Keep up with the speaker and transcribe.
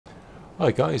Hi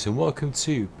guys, and welcome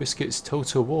to Biscuits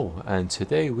Total War, and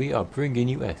today we are bringing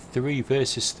you a 3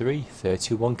 versus 3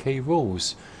 31k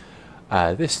rules.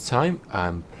 This time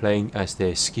I'm playing as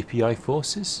the Skippy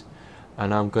forces,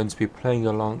 and I'm going to be playing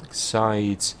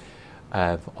alongside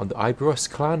on the IBEROS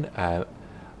clan,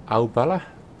 DuquedeAlba,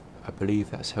 I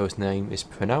believe that's how his name is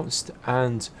pronounced,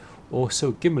 and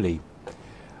also Gimli.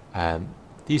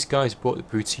 These guys brought the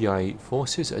Brutii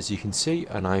forces, as you can see,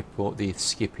 and I brought the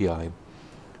Skippy.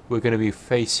 We're going to be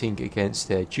facing against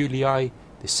the Julii,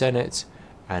 the Senate,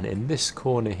 and in this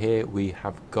corner here we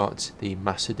have got the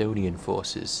Macedonian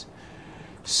forces.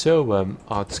 So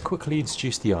I'll just quickly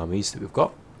introduce the armies that we've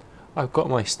got. I've got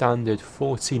my standard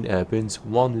 14 urbans,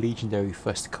 1 legendary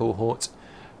first cohort,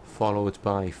 followed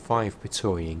by 5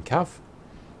 Praetorian cav.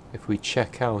 If we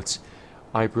check out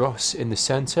IBEROS in the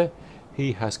centre,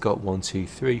 he has got 1, 2,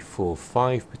 3, 4,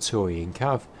 5 Praetorian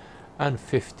cav and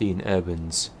 15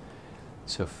 urbans.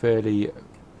 So fairly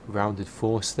rounded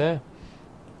force there.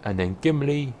 And then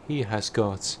Gimli, he has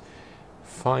got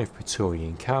 5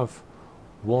 Praetorian cav,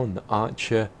 1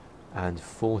 archer and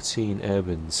 14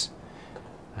 urbans.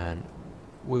 And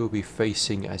we will be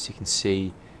facing, as you can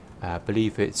see, I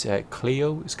believe it's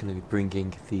Cleo is going to be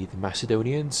bringing the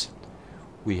Macedonians.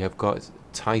 We have got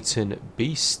Titan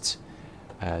Beast,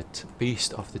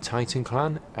 Beast of the Titan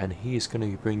clan, and he is going to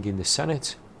be bringing the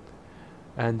Senate.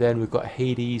 And then we've got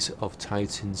Hades of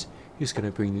Titans, who's going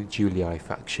to bring the Julii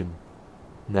faction.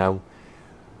 Now,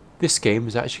 this game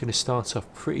is actually going to start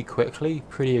off pretty quickly,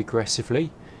 pretty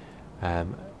aggressively.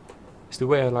 It's the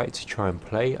way I like to try and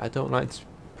play. I don't like to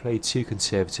play too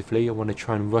conservatively. I want to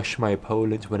try and rush my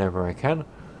opponent whenever I can,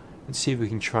 and see if we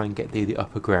can try and get the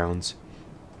upper ground.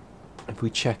 If we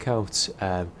check out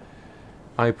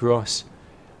IBEROS,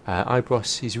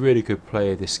 IBEROS, he's a really good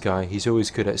player, this guy. He's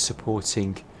always good at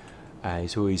supporting.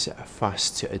 He's always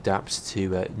fast to adapt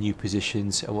to new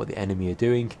positions and what the enemy are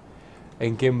doing.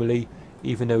 And Gimli,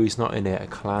 even though he's not in a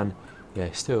clan,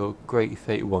 yeah, still a great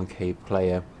 31k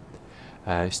player.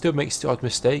 Still makes the odd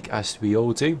mistake, as we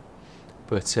all do,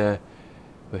 but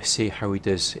we'll see how he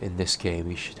does in this game.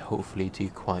 He should hopefully do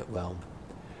quite well.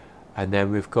 And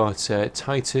then we've got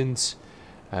Titans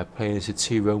playing as the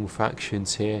 2 Rome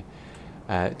factions here.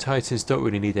 Titans don't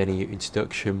really need any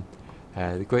introduction.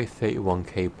 The great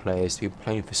 31k players have been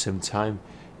playing for some time.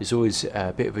 There's always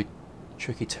a bit of a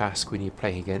tricky task when you're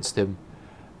playing against them.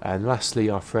 And lastly,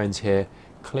 our friends here,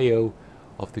 Cleo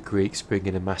of the Greeks,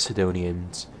 bringing the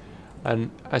Macedonians.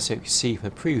 And as you can see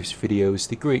from the previous videos,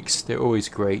 the Greeks, they're always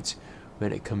great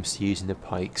when it comes to using the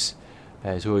pikes.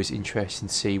 It's always interesting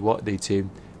to see what they do.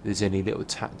 If there's any little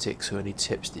tactics or any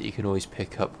tips that you can always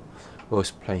pick up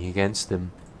whilst playing against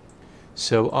them.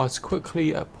 So I'll just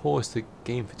quickly pause the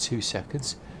game for 2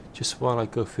 seconds, just while I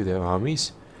go through their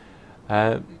armies.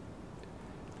 Let's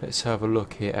have a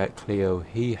look here at Cleo.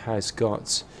 He has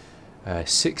got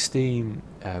 16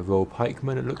 royal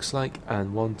pikemen, it looks like,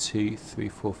 and 1, 2, 3,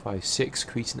 4, 5, 6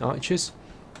 Cretan archers.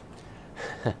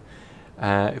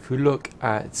 If we look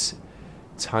at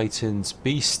Titan's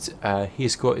Beast,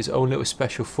 he's got his own little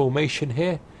special formation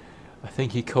here. I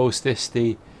think he calls this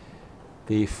the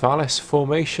phallus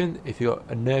formation. If you've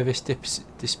got a nervous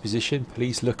disposition,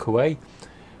 please look away.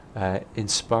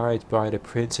 Inspired by the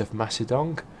Prince of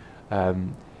Macedon.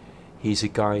 He's a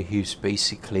guy who's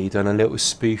basically done a little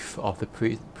spoof of the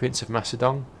Prince of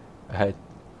Macedon.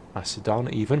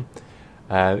 Macedon even.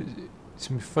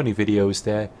 Some funny videos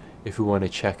there if we want to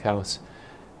check out.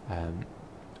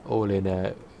 All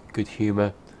in good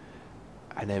humour.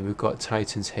 And then we've got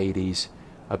Titan's Hades.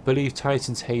 I believe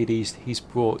Titan's Hades, he's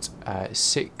brought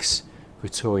 6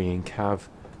 Praetorian cav,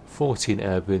 14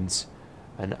 urbans,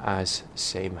 and as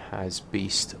same as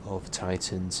Beast of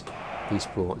Titans, he's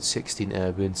brought 16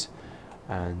 urbans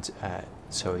and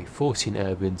 14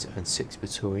 urbans and 6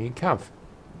 Praetorian cav.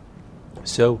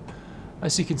 So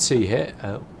as you can see here,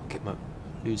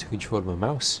 losing control of my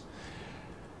mouse.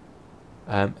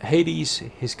 Hades,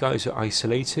 his guys are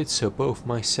isolated, so both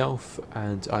myself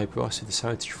and IBEROS have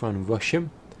decided to try and rush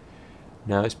him.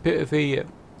 Now it's a bit of an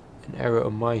error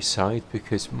on my side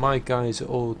because my guys are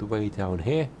all the way down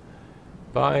here.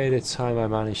 By the time I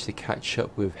manage to catch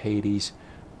up with Hades,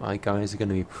 my guys are going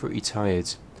to be pretty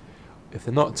tired. If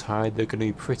they're not tired, they're going to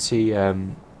be pretty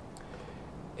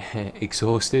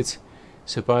exhausted.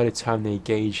 So by the time they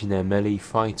engage in their melee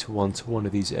fight one-to-one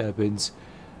of these urbans,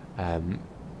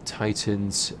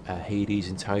 Titans, Hades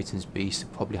and Titan's Beast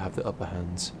will probably have the upper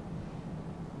hands.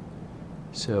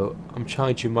 So I'm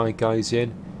charging my guys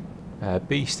in.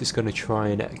 Beast is going to try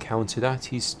and counter that.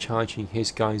 He's charging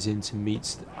his guys in to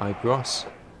meet IBEROS.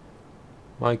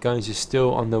 My guys are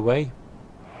still on the way.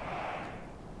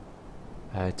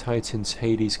 Titans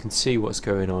Hades can see what's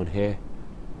going on here,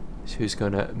 so he's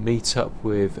going to meet up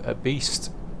with a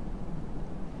beast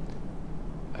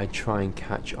and try and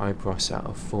catch IBEROS out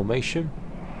of formation.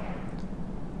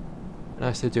 And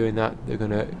as they're doing that, they're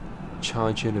going to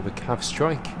charge in with a cav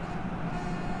strike,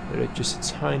 but they're just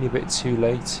a tiny bit too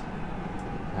late.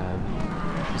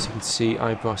 As you can see,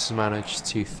 IBEROS has managed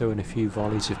to throw in a few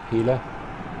volleys of peeler.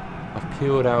 I've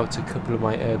peeled out a couple of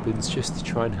my urbans just to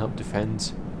try and help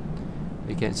defend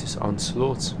against this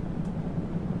onslaught.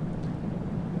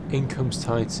 In comes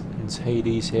Titans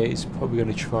Hades here. He's probably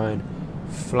going to try and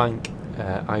flank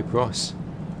IBEROS.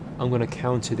 I'm going to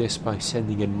counter this by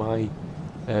sending in my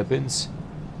urbans,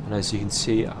 and as you can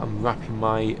see, I'm wrapping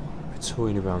my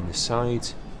Praetorian around the side.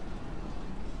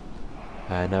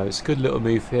 Now it's a good little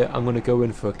move here. I'm going to go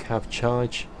in for a cav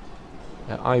charge.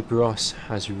 IBEROS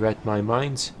has read my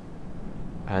mind,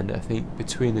 and I think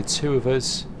between the two of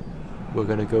us we're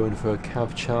going to go in for a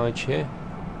cav charge here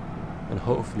and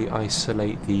hopefully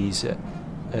isolate these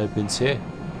urbans here.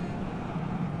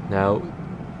 Now,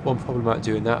 one problem about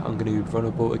doing that, I'm going to be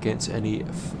vulnerable against any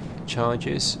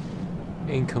charges.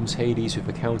 In comes Hades with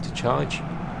a counter charge.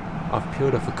 I've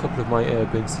peeled off a couple of my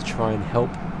urbans to try and help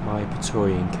my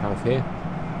Praetorian cav here.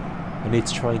 I need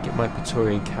to try and get my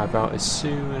Praetorian cav out as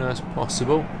soon as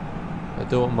possible. I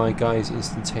don't want my guys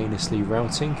instantaneously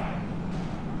routing.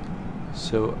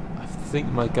 So I think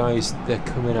my guys, they're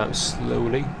coming out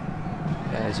slowly.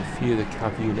 There's a few of the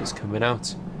cav units coming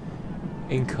out.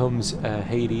 In comes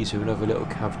Hades with another little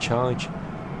cav charge.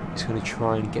 He's going to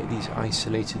try and get these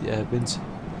isolated urbans.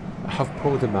 I have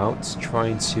pulled them out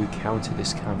trying to counter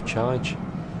this cav charge.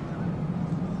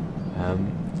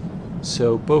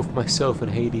 So both myself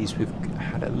and Hades, we've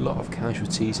had a lot of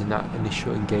casualties in that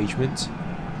initial engagement.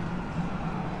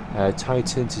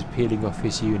 Titans is peeling off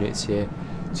his units here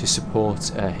to support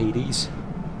Hades.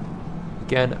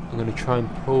 Again, I'm going to try and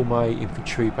pull my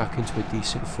infantry back into a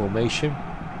decent formation.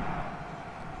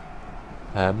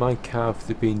 My cav,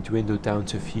 they're being dwindled down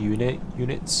to a few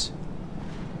units.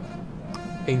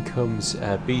 In comes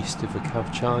Beast with a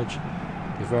cav charge.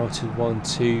 They've routed 1,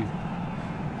 2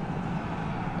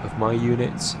 of my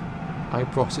units.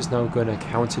 IBEROS is now going to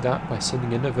counter that by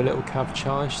sending another little cav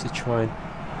charge to try and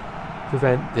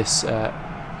prevent this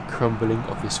crumbling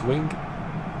of this wing.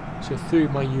 So 3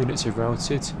 of my units are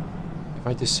routed. If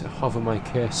I just hover my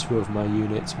cursor over my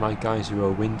units, my guys are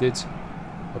all winded,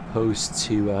 opposed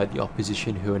to the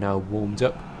opposition who are now warmed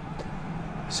up.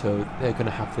 So they're going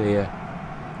to have the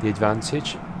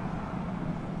advantage.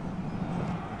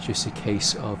 Just a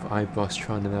case of IBEROS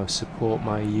trying to now support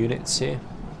my units here.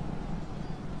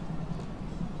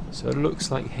 So it looks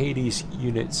like Hades'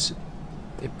 units,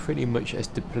 they're pretty much as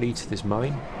depleted as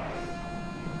mine.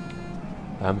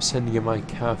 I'm sending in my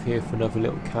cav here for another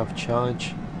little cav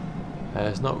charge.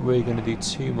 It's not really going to do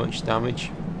too much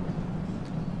damage.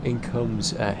 In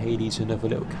comes Hades, another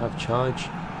little cav charge.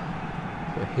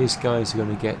 But his guys are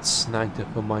going to get snagged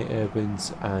up on my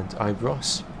urbans and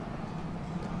IBEROS.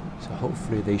 So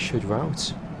hopefully they should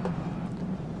rout.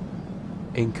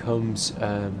 In comes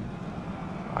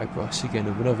IBEROS again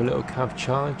with another little cav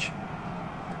charge.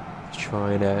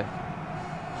 Try and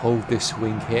hold this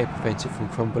wing here, prevent it from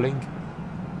crumbling.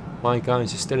 My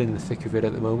guys are still in the thick of it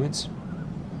at the moment.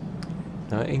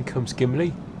 Now in comes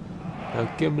Gimli. Now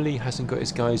Gimli hasn't got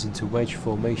his guys into wedge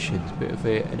formation. It's a bit of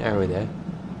an error there.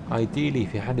 Ideally,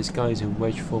 if he had his guys in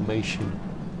wedge formation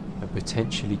and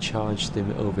potentially charged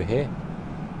them over here,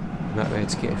 we might be able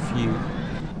to get a few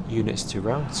units to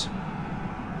rout.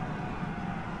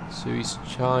 So he's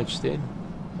charged in.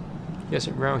 He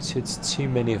hasn't routed too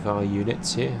many of our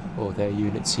units here, or their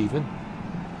units even.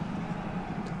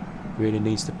 Really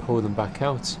needs to pull them back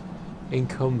out. In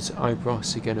comes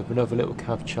IBEROS again with another little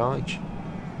cav charge.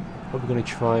 Probably going to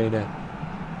try and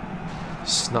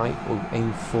snipe or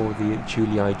aim for the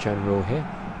Julii general here.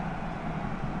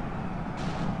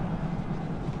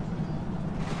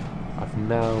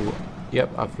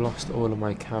 I've lost all of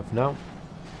my cav now.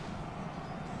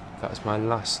 That's my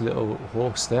last little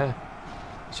horse there.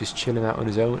 He's just chilling out on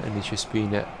his own and he's just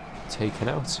been taken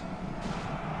out.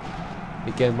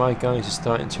 Again, my guys are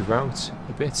starting to rout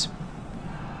a bit.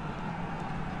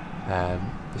 They're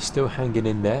still hanging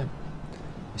in there.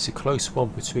 It's a close one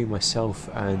between myself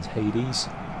and Hades.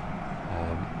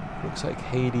 Looks like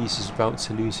Hades is about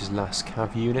to lose his last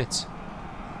cav unit.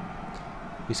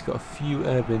 He's got a few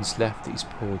urbans left that he's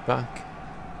pulled back.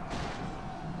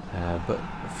 But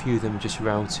a few of them are just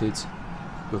routed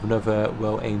with another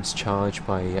well-aimed charge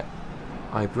by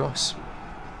IBEROS.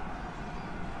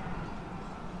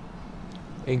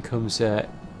 In comes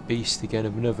Beast again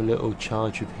with another little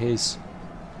charge of his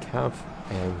cav.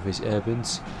 with his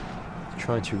urbans,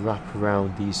 trying to wrap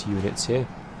around these units here.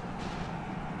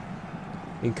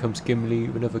 In comes Gimli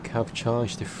with another cav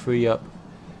charge to free up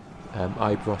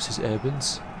IBEROS'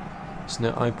 urbans. So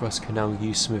now IBEROS can now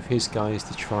use some of his guys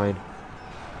to try and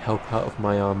help out of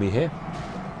my army here.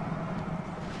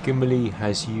 Gimli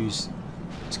has used,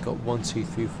 he's got 1, 2,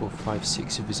 3, 4, 5,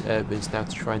 6 of his urbans now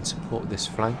to try and support this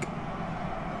flank.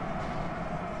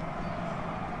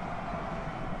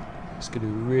 It's going to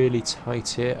be really tight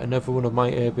here. Another one of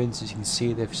my urbans, as you can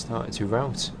see, they've started to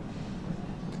rout.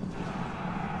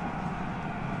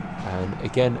 And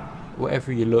again,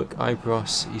 wherever you look,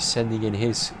 IBEROS is sending in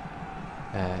his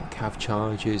cav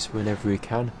charges whenever he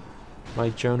can. My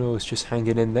general is just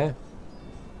hanging in there.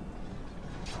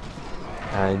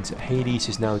 And Hades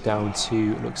is now down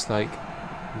to, it looks like,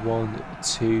 1,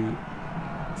 2,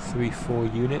 3, 4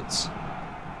 units.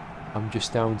 I'm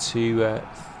just down to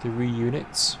 3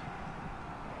 units.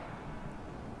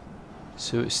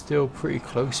 So it's still pretty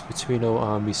close between our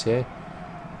armies here.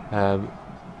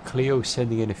 Cleo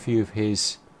sending in a few of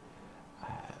his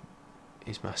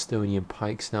Macedonian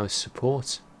pikes now as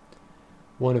support.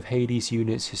 One of Hades'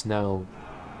 units is now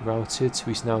routed, so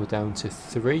he's now down to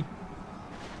 3.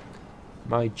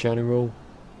 My general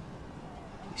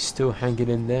is still hanging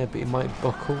in there, but he might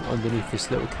buckle underneath this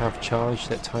little cav charge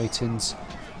that Titan's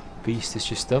beast has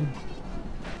just done.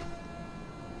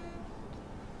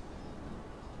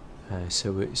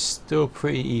 So it's still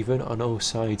pretty even on all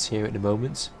sides here at the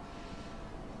moment.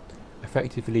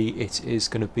 Effectively, it is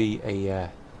going to be a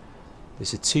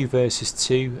there's a 2 versus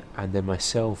 2, and then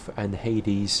myself and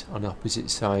Hades on opposite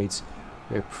sides.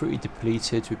 We're pretty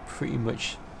depleted. We're pretty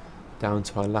much down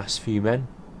to our last few men.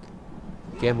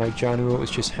 Again, my general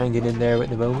is just hanging in there at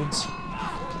the moment.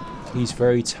 He's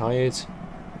very tired.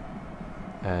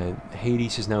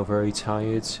 Hades is now very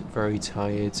tired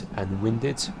and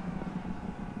winded.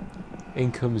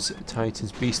 In comes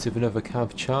Titan's beast with another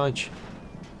cav charge,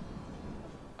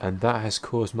 and that has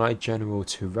caused my general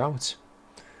to rout,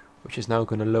 which is now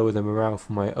going to lower the morale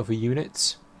for my other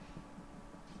units.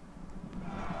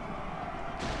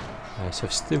 So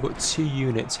I've still got 2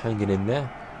 units hanging in there.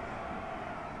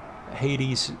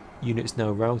 Hades' unit's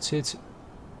now routed.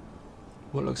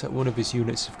 What looks like one of his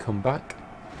units have come back.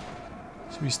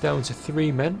 So he's down to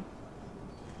 3 men.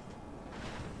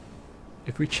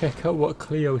 If we check out what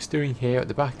Cleo is doing here at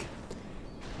the back,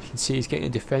 you can see he's getting a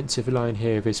defensive line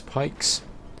here of his pikes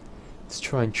to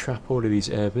try and trap all of these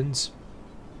urbans.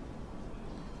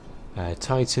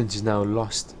 Titans has now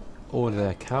lost all of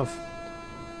their cav.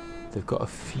 They've got a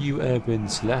few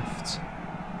urbans left.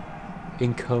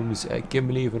 In comes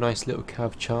Gimli with a nice little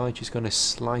cav charge. He's going to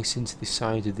slice into the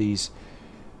side of these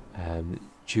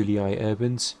Julii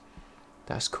urbans.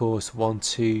 That's caused 1,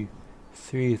 2,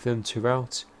 3 of them to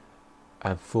rout,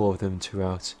 and 4 of them to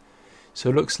rout. So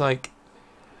it looks like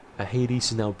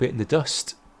Hades is now bitten the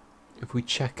dust. If we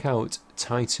check out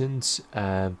Titan's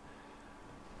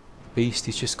beast,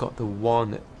 he's just got the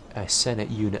 1 Senate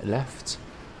unit left.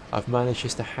 I've managed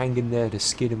just to hang in there, the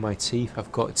skin of my teeth.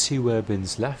 I've got 2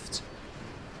 urbans left.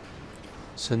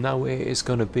 So now it is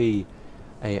going to be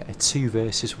a 2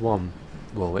 versus 1.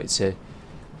 Well, it's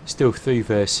still 3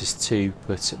 versus 2,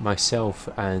 but myself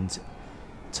and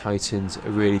Titans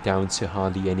are really down to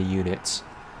hardly any units.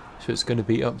 So it's going to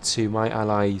be up to my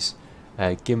allies,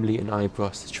 Gimli and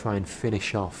IBEROS, to try and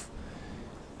finish off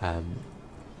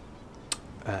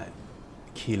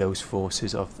Kilo's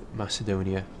forces of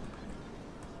Macedonia.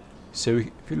 So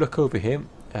if you look over here,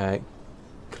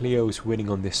 Cleo's winning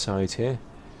on this side here.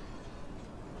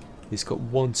 He's got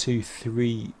 1, 2,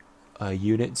 3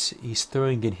 units. He's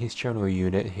throwing in his general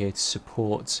unit here to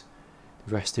support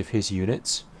the rest of his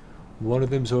units. One of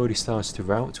them's already started to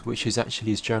rout, which is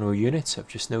actually his general unit. I've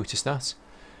just noticed that.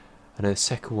 And the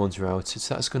second one's routed,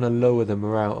 so that's going to lower the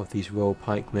morale of these Royal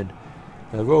Pikemen.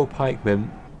 Now, the Royal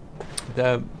Pikemen,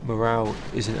 their morale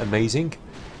isn't amazing.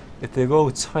 If they're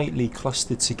all tightly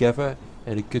clustered together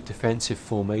in a good defensive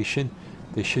formation,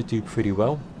 they should do pretty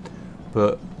well.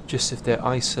 But just if they're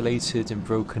isolated and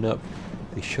broken up,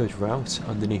 they should rout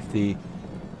underneath the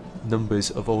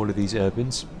numbers of all of these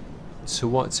urbans. So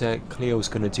what Cleo's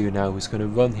going to do now is going to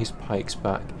run his pikes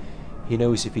back. He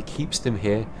knows if he keeps them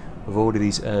here with all of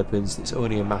these urbans, it's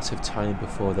only a matter of time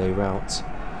before they rout.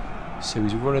 So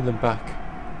he's running them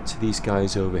back to these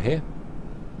guys over here.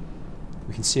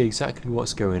 We can see exactly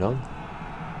what's going on.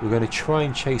 We're going to try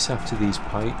and chase after these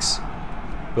pikes,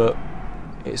 but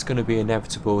it's going to be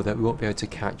inevitable that we won't be able to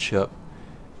catch up,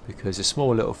 because a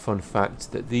small little fun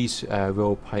fact that these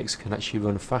Royal Pikes can actually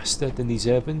run faster than these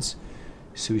urbans,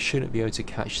 so we shouldn't be able to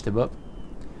catch them up.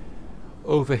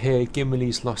 Over here,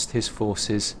 Gimli's lost his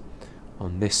forces.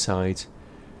 on this side.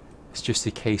 It's just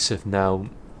a case of now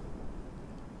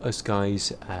us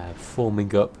guys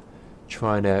forming up,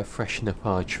 trying to freshen up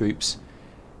our troops.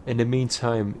 In the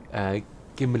meantime,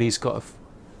 Gimli's got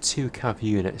 2 cav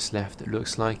units left, it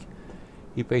looks like.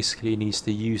 He basically needs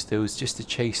to use those just to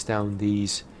chase down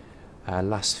these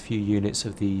last few units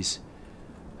of these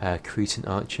Cretan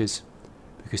archers,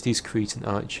 because these Cretan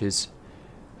archers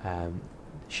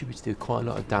should be to do quite a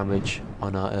lot of damage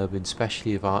on our urbans,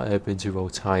 especially if our urbans are all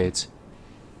tired.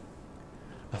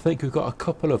 I think we've got a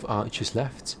couple of archers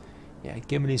left. Yeah,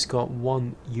 Gimli's got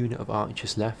 1 unit of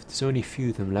archers left. There's only a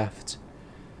few of them left.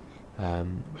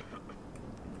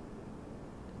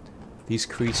 These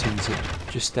Cretans are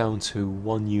just down to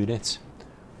 1 unit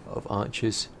of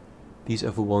archers. These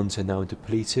other ones are now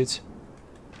depleted.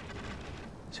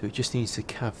 So it just needs to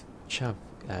cav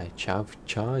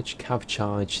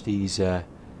charge these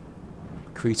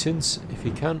Cretans if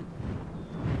you can.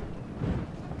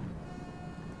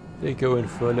 They're going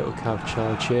for a little cav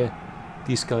charge here.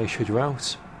 These guys should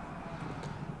rout.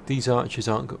 These archers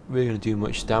aren't really going to do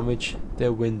much damage.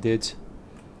 They're winded.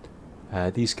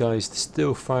 These guys are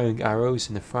still firing arrows,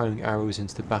 and they're firing arrows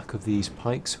into the back of these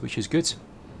pikes, which is good.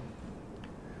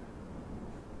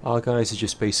 Our guys are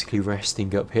just basically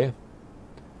resting up here.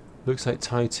 Looks like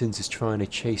Titans is trying to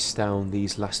chase down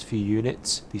these last few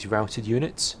units, these routed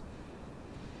units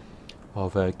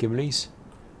of Gimli's.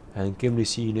 And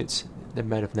Gimli's units, the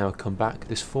men have now come back.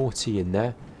 There's 40 in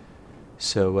there.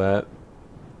 So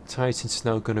Titan's is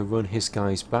now going to run his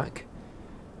guys back.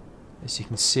 As you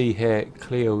can see here,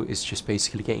 Cleo is just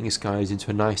basically getting his guys into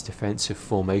a nice defensive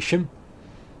formation.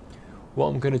 What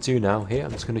I'm going to do now here,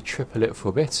 I'm just going to triple it for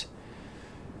a bit.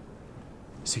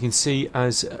 So you can see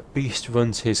as Beast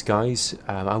runs his guys,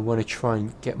 I want to try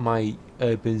and get my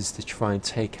urbans to try and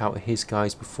take out his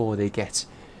guys before they get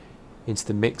into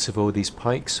the mix of all these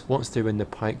pikes. Once they're in the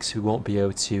pikes, we won't be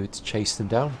able to chase them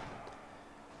down.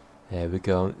 There we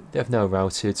go, they've now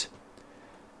routed.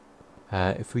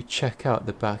 If we check out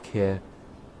the back here,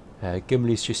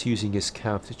 Gimli's just using his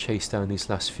cav to chase down these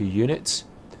last few units.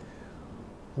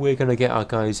 We're going to get our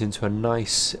guys into a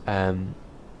nice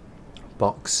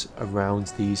box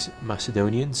around these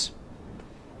Macedonians.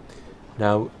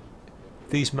 Now,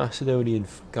 these Macedonian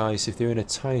guys, if they're in a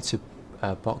tighter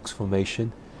box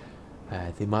formation,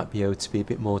 they might be able to be a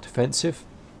bit more defensive.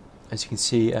 As you can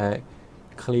see,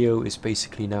 Cleo is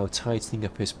basically now tightening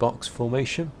up his box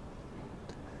formation.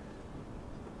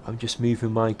 I'm just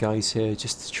moving my guys here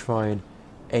just to try and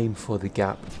aim for the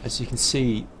gap. As you can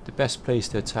see, the best place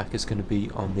to attack is going to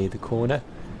be on near the corner,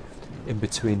 in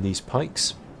between these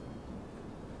pikes.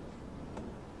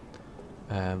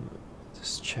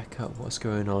 Just check out what's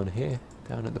going on here,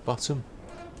 down at the bottom.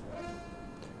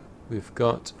 We've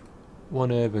got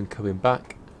 1 urban coming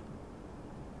back,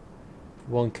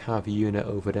 1 cav unit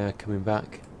over there coming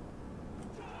back.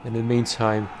 In the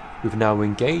meantime, we've now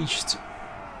engaged.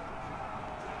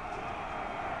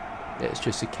 It's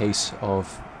just a case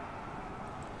of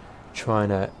trying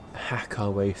to hack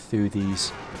our way through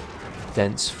these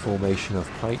dense formation of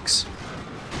pikes,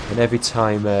 and every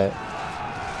time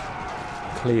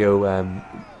Cleo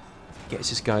gets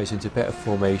his guys into better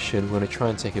formation, we're going to try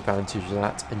and take advantage of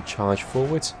that and charge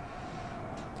forwards.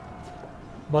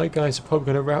 My guys are probably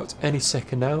going to rout any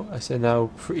second now, as they're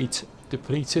now pretty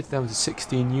depleted, down to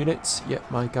 16 units. Yep,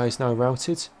 my guys now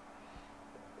routed.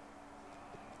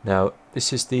 Now,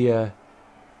 this is the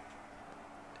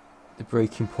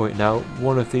breaking point now.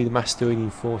 One of the Macedonian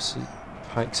forces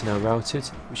pikes are now routed,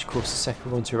 which caused the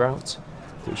second one to rout,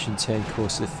 which in turn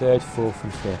caused the 3rd, 4th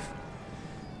and 5th.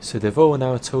 So they've all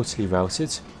now totally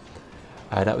routed.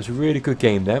 That was a really good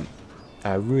game there.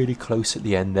 Really close at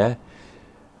the end there.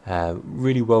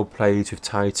 Really well played with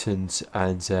Titans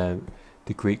and the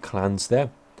Greek clans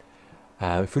there.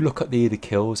 If we look at the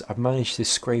kills, I've managed to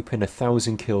scrape in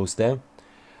 1,000 kills there.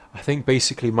 I think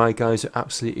basically my guys are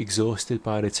absolutely exhausted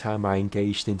by the time I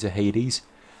engaged into Hades.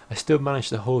 I still managed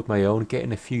to hold my own,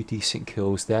 getting a few decent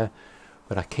kills there,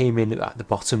 but I came in at the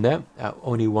bottom there at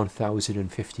only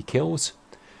 1,050 kills.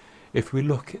 If we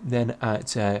look then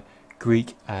at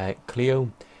Greek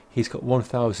Cleo, he's got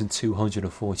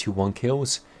 1,241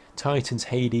 kills. Titans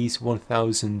Hades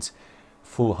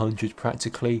 1,400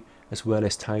 practically, as well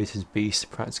as Titans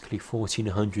Beast practically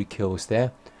 1,400 kills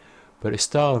there. But the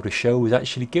star of the show was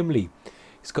actually Gimli.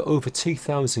 He's got over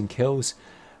 2,000 kills,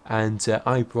 and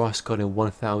IBEROS got in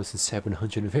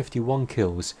 1,751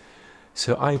 kills.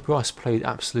 So IBEROS played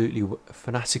absolutely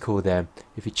fanatical there.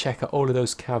 If you check out all of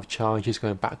those cav charges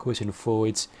going backwards and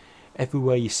forwards,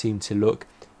 everywhere you seem to look,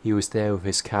 he was there with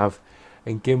his cav.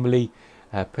 And Gimli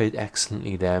played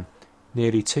excellently there.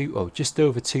 just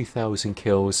over 2,000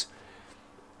 kills.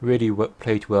 Really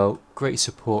played well, great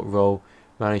support role,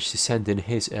 managed to send in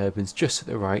his urbans just at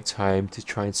the right time to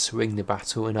try and swing the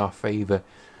battle in our favour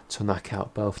to knock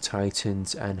out both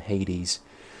Titans and Hades.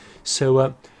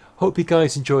 So hope you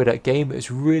guys enjoyed that game. It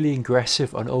was really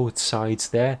aggressive on all sides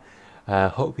there.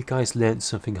 Hope you guys learned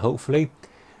something, hopefully.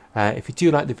 If you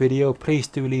do like the video, please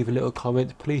do leave a little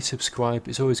comment, please subscribe.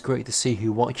 It's always great to see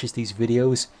who watches these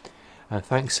videos, and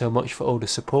thanks so much for all the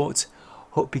support.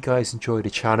 Hope you guys enjoy the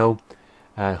channel,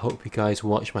 and hope you guys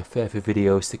watch my further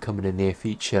videos to come in the near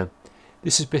future.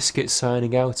 This is Biscuits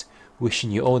signing out,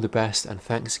 wishing you all the best, and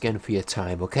thanks again for your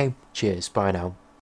time. Okay, cheers, bye now.